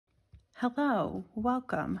Hello,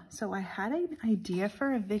 welcome. So I had an idea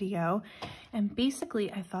for a video, and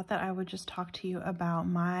basically I thought that I would just talk to you about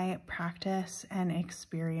my practice and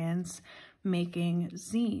experience making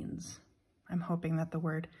zines. I'm hoping that the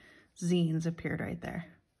word zines appeared right there.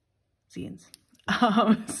 Zines.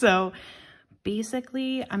 So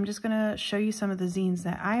basically I'm just gonna show you some of the zines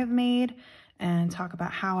that I have made and talk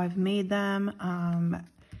about how I've made them,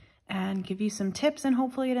 and give you some tips, and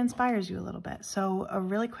hopefully it inspires you a little bit. So a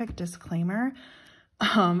really quick disclaimer,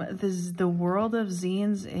 the world of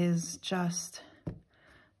zines is just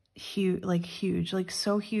huge, like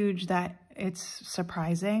so huge that it's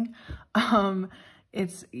surprising.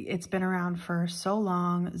 It's been around for so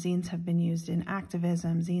long. Zines have been used in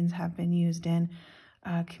activism. Zines have been used in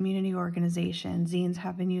community organization. Zines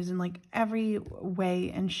have been used in like every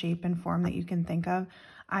way and shape and form that you can think of.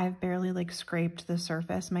 I've barely like scraped the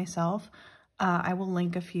surface myself. I will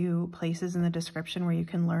link a few places in the description where you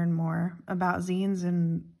can learn more about zines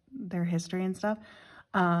and their history and stuff,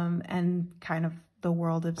 and kind of the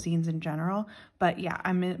world of zines in general. But yeah,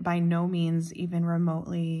 I'm by no means even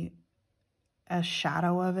remotely a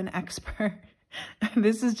shadow of an expert.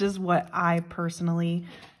 This is just what I personally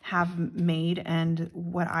have made and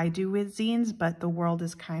what I do with zines, but the world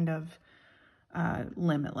is kind of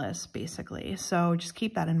limitless, basically. So just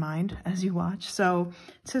keep that in mind as you watch. So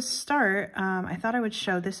to start, I thought I would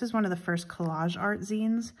show, this is one of the first collage art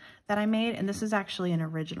zines that I made, and this is actually an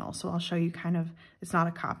original. So I'll show you kind of, it's not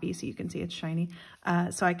a copy, so you can see it's shiny.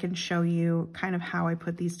 So I can show you kind of how I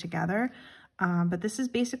put these together. But this is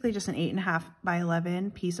basically just an 8.5 by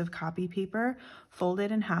 11 piece of copy paper,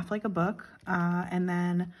 folded in half like a book, and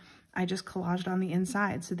then I just collaged on the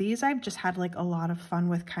inside. So these I've just had like a lot of fun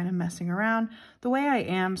with, kind of messing around the way I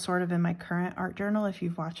am sort of in my current art journal, if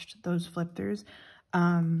you've watched those flip throughs,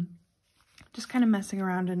 just kind of messing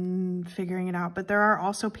around and figuring it out. But there are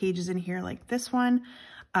also pages in here like this one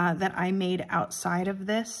that I made outside of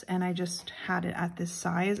this, and I just had it at this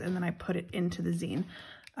size and then I put it into the zine.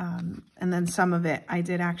 And then some of it I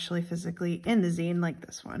did actually physically in the zine, like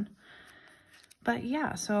this one. But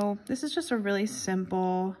yeah, so this is just a really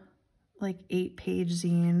simple, like 8-page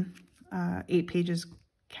zine, 8 pages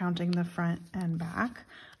counting the front and back.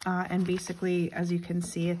 And basically, as you can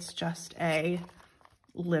see, it's just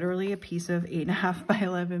literally a piece of 8.5 by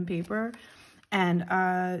 11 paper. And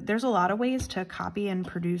there's a lot of ways to copy and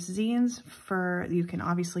produce zines. You can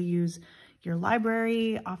obviously use your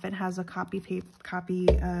library, often has a copy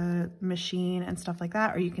machine and stuff like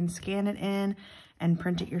that, or you can scan it in and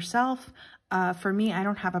print it yourself. For me, I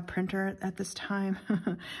don't have a printer at this time,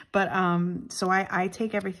 but so I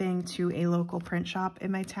take everything to a local print shop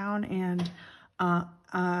in my town and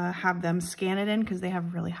have them scan it in because they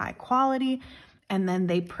have really high quality, and then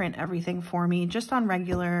they print everything for me just on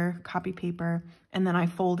regular copy paper, and then I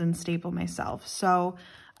fold and staple myself. So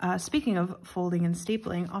speaking of folding and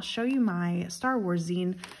stapling, I'll show you my Star Wars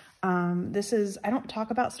zine. I don't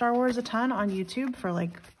talk about Star Wars a ton on YouTube for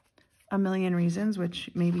like a million reasons, which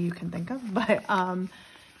maybe you can think of, but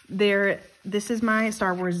this is my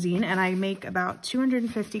Star Wars zine, and I make about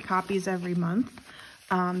 250 copies every month.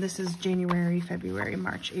 This is January, February,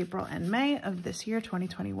 March, April, and May of this year,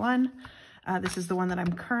 2021. This is the one that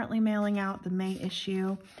I'm currently mailing out, the May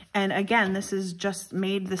issue. And again, this is just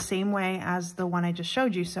made the same way as the one I just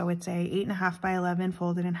showed you. So it's a 8.5 by 11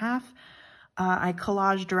 folded in half. I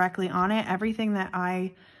collage directly on it. Everything that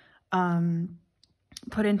I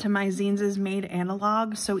put into my zines is made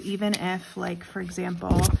analog. So even if, like, for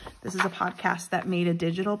example, this is a podcast that made a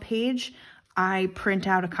digital page, I print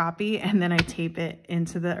out a copy and then I tape it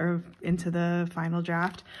into the final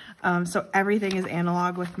draft. So everything is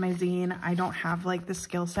analog with my zine. I don't have like the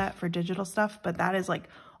skill set for digital stuff, but that is like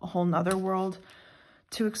a whole nother world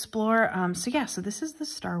to explore. So yeah, so this is the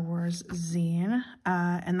Star Wars zine,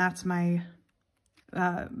 and that's my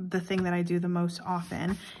the thing that I do the most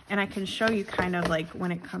often. And I can show you kind of like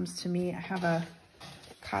when it comes to me, I have a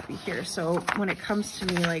copy here. So when it comes to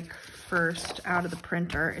me, like first out of the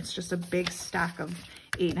printer, it's just a big stack of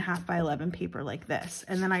 8.5 by 11 paper like this.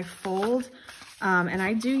 And then I fold, and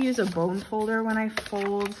I do use a bone folder when I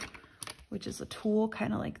fold, which is a tool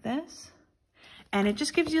kind of like this. And it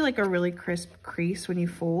just gives you like a really crisp crease when you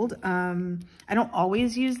fold. I don't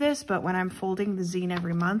always use this, but when I'm folding the zine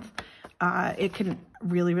every month, it can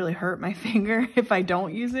really, really hurt my finger if I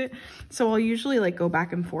don't use it. So I'll usually like go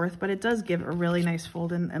back and forth, but it does give a really nice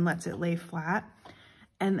fold and lets it lay flat.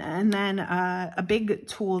 And then a big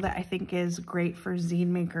tool that I think is great for zine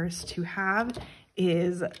makers to have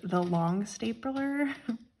is the long stapler.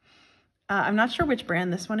 I'm not sure which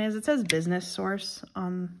brand this one is. It says Business Source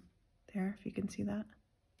on there, if you can see that.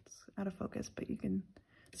 It's out of focus, but you can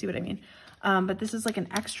see what I mean? But this is like an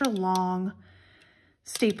extra long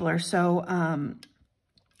stapler. So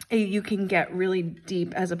you can get really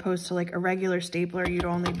deep as opposed to like a regular stapler. You'd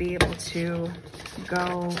only be able to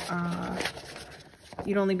go,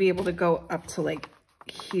 up to like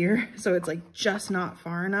here. So it's like just not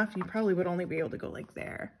far enough. You probably would only be able to go like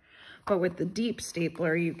there. But with the deep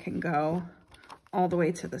stapler, you can go all the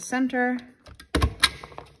way to the center.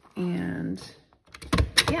 And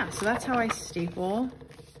yeah, so that's how I staple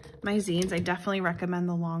my zines. I definitely recommend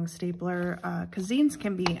the long stapler because zines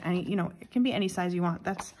can be any, it can be any size you want.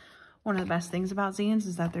 That's one of the best things about zines,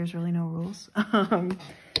 is that there's really no rules.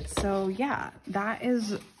 So yeah, that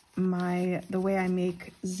is the way I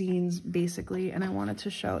make zines basically. And I wanted to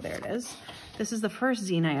show, there it is. This is the first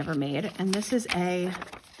zine I ever made. And this is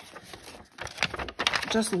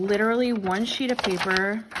just literally one sheet of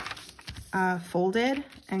paper folded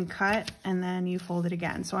and cut, and then you fold it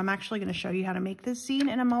again. So I'm actually going to show you how to make this zine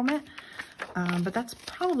in a moment. But that's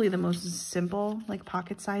probably the most simple, like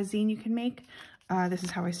pocket size zine you can make. This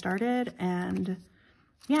is how I started, and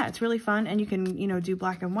yeah, it's really fun. And you can, do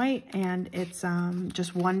black and white, and it's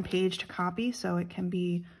just one page to copy, so it can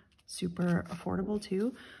be super affordable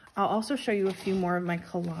too. I'll also show you a few more of my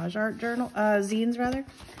collage art zines rather.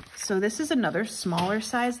 So this is another smaller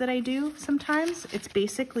size that I do sometimes. It's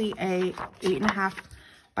basically a 8.5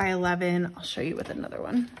 by 11. I'll show you with another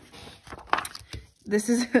one. This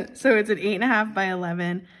is, so it's an 8.5 by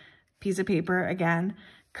 11 piece of paper, again,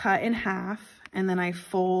 cut in half, and then I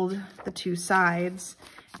fold the two sides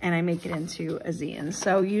and I make it into a zine.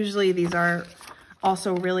 So usually these are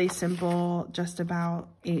also really simple, just about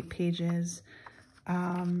 8 pages.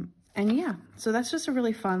 And yeah, so that's just a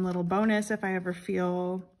really fun little bonus. If I ever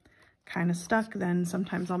feel kind of stuck, then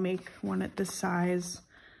sometimes I'll make one at this size.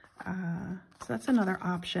 So that's another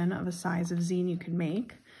option of a size of zine you can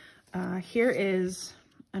make. Here is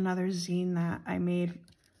another zine that I made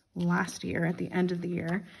last year at the end of the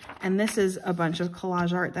year. And this is a bunch of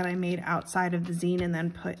collage art that I made outside of the zine and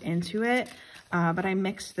then put into it. But I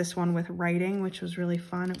mixed this one with writing, which was really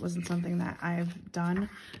fun. It wasn't something that I've done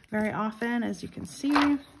very often, as you can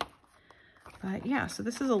see. But yeah, so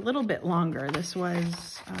this is a little bit longer. This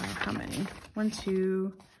was, how many? 1,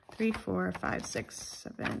 2, 3, 4, 5, 6,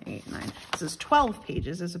 7, 8, 9. This is 12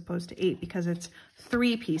 pages as opposed to 8 because it's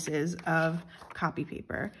 3 pieces of copy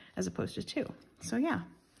paper as opposed to 2. So yeah,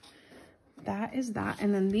 that is that.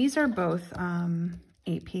 And then these are both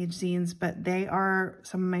 8-page zines, but they are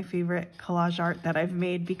some of my favorite collage art that I've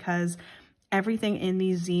made because everything in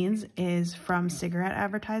these zines is from cigarette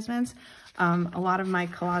advertisements. A lot of my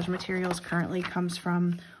collage materials currently comes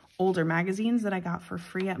from older magazines that I got for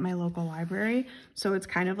free at my local library. So it's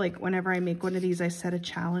kind of like whenever I make one of these, I set a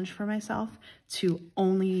challenge for myself to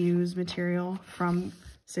only use material from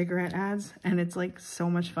cigarette ads. And it's like so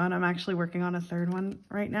much fun. I'm actually working on a third one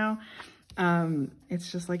right now.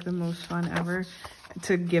 It's just like the most fun ever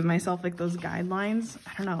to give myself like those guidelines.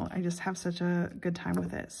 I don't know, I just have such a good time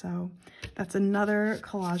with it. So that's another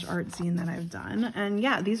collage art zine that I've done. And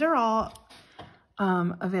yeah, these are all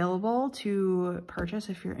available to purchase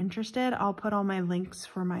if you're interested. I'll put all my links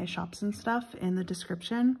for my shops and stuff in the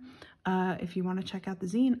description. If you want to check out the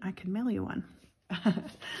zine, I can mail you one.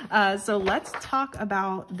 So let's talk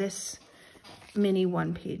about this mini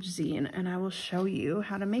 1-page zine, and I will show you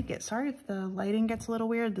how to make it. Sorry if the lighting gets a little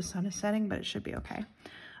weird. The sun is setting, but it should be okay.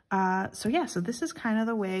 So yeah, so this is kind of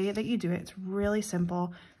the way that you do it. It's really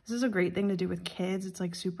simple. This is a great thing to do with kids. It's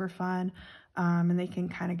like super fun, and they can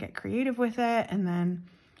kind of get creative with it. And then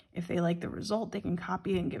if they like the result, they can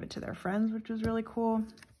copy it and give it to their friends, which is really cool.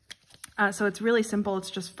 So it's really simple. It's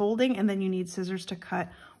just folding, and then you need scissors to cut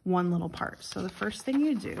one little part. So the first thing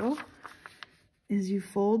you do is you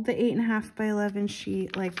fold the 8.5 by 11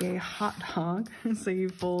 sheet like a hot dog. So you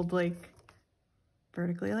fold like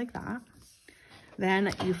vertically like that.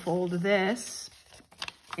 Then you fold this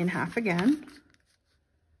in half again.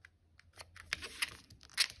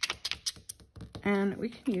 And we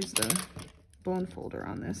can use the bone folder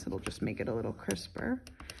on this. It'll just make it a little crisper.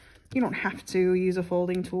 You don't have to use a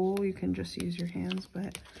folding tool. You can just use your hands,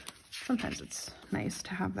 but sometimes it's nice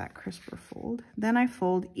to have that crisper fold. Then I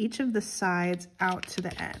fold each of the sides out to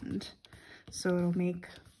the end. So it'll make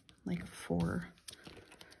like four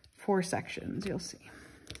sections, you'll see.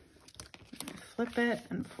 I flip it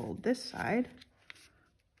and fold this side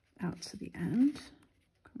out to the end.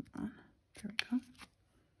 Come on, there we go.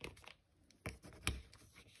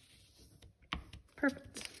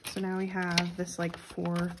 Perfect. So now we have this like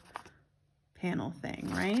 4-panel thing,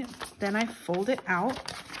 right? Then I fold it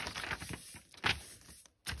out.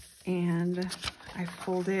 And I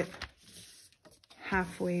fold it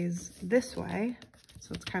halfways this way,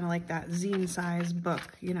 So it's kind of like that zine size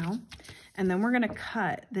book, you know? And then we're gonna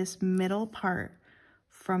cut this middle part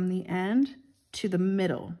from the end to the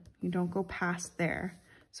middle. You don't go past there.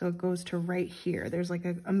 So it goes to right here. There's like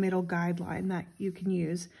a middle guideline that you can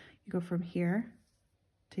use. You go from here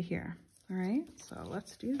to here. All right, so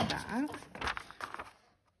let's do that.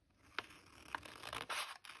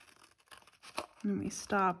 And we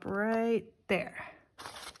stop right there.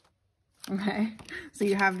 Okay, so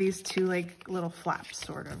you have these two like little flaps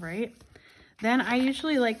sort of, right? Then I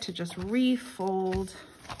usually like to just refold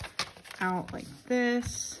out like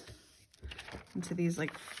this into these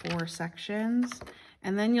like 4 sections.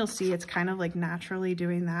 And then you'll see it's kind of like naturally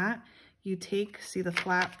doing that. You take, see the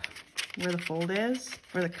flap where the fold is,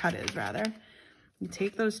 where the cut is rather. You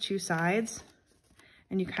take those 2 sides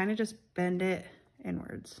and you kind of just bend it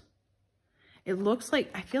inwards. It looks like,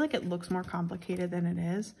 I feel like it looks more complicated than it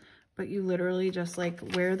is, but you literally just like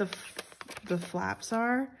where the flaps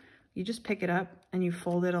are, you just pick it up and you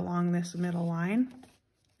fold it along this middle line,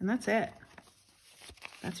 and that's it.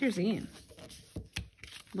 That's your zine,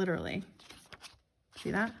 literally.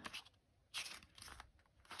 See that?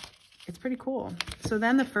 It's pretty cool. So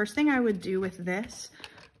then the first thing I would do with this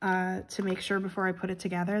to make sure before I put it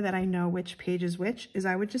together that I know which page is which is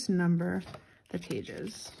I would just number the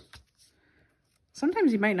pages.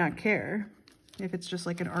 Sometimes you might not care if it's just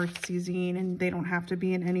like an artsy zine and they don't have to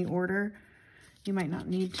be in any order. You might not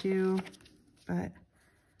need to, but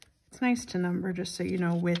it's nice to number just so you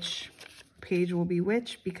know which page will be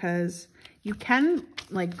which, because you can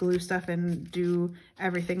like glue stuff and do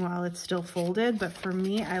everything while it's still folded. But for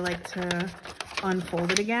me, I like to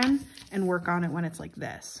unfold it again and work on it when it's like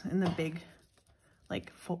this in the big,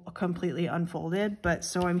 like completely unfolded. But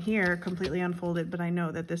so I'm here completely unfolded, but I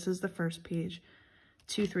know that this is the first page,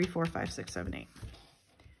 2, 3, 4, 5, 6, 7, 8.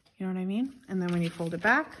 You know what I mean? And then when you fold it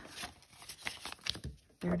back,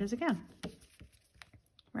 there it is again,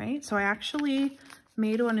 right? So I actually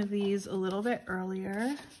made one of these a little bit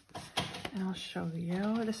earlier and I'll show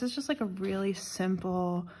you. This is just like a really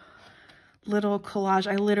simple little collage.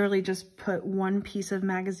 I literally just put 1 piece of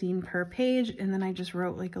magazine per page and then I just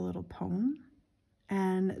wrote like a little poem.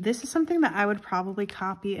 And this is something that I would probably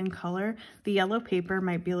copy in color. The yellow paper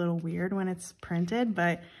might be a little weird when it's printed,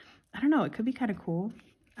 but I don't know, it could be kind of cool.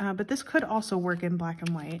 But this could also work in black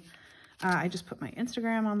and white. I just put my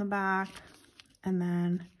Instagram on the back, and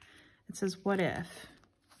then it says, what if?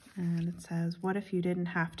 And it says, what if you didn't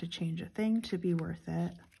have to change a thing to be worth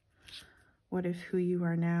it? What if who you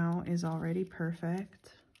are now is already perfect?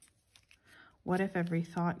 What if every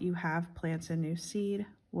thought you have plants a new seed?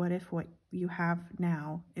 What if what you have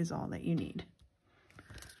now is all that you need?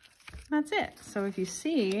 And that's it. So if you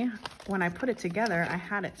see, when I put it together, I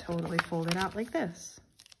had it totally folded out like this.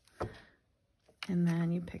 And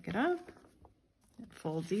then you pick it up, it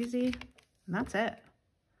folds easy, and that's it.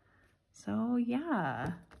 So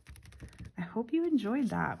yeah, I hope you enjoyed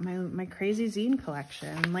that, my crazy zine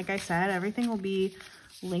collection. Like I said, everything will be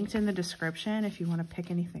linked in the description if you want to pick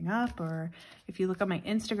anything up, or if you look at my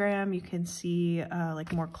Instagram, you can see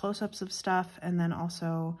like more close-ups of stuff, and then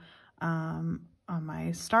also on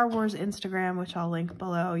my Star Wars Instagram, which I'll link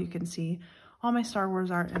below, you can see all my Star Wars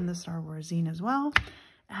art in the Star Wars zine as well.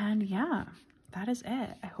 And yeah, that is it.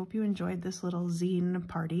 I hope you enjoyed this little zine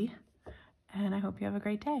party, and I hope you have a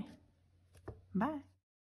great day. Bye.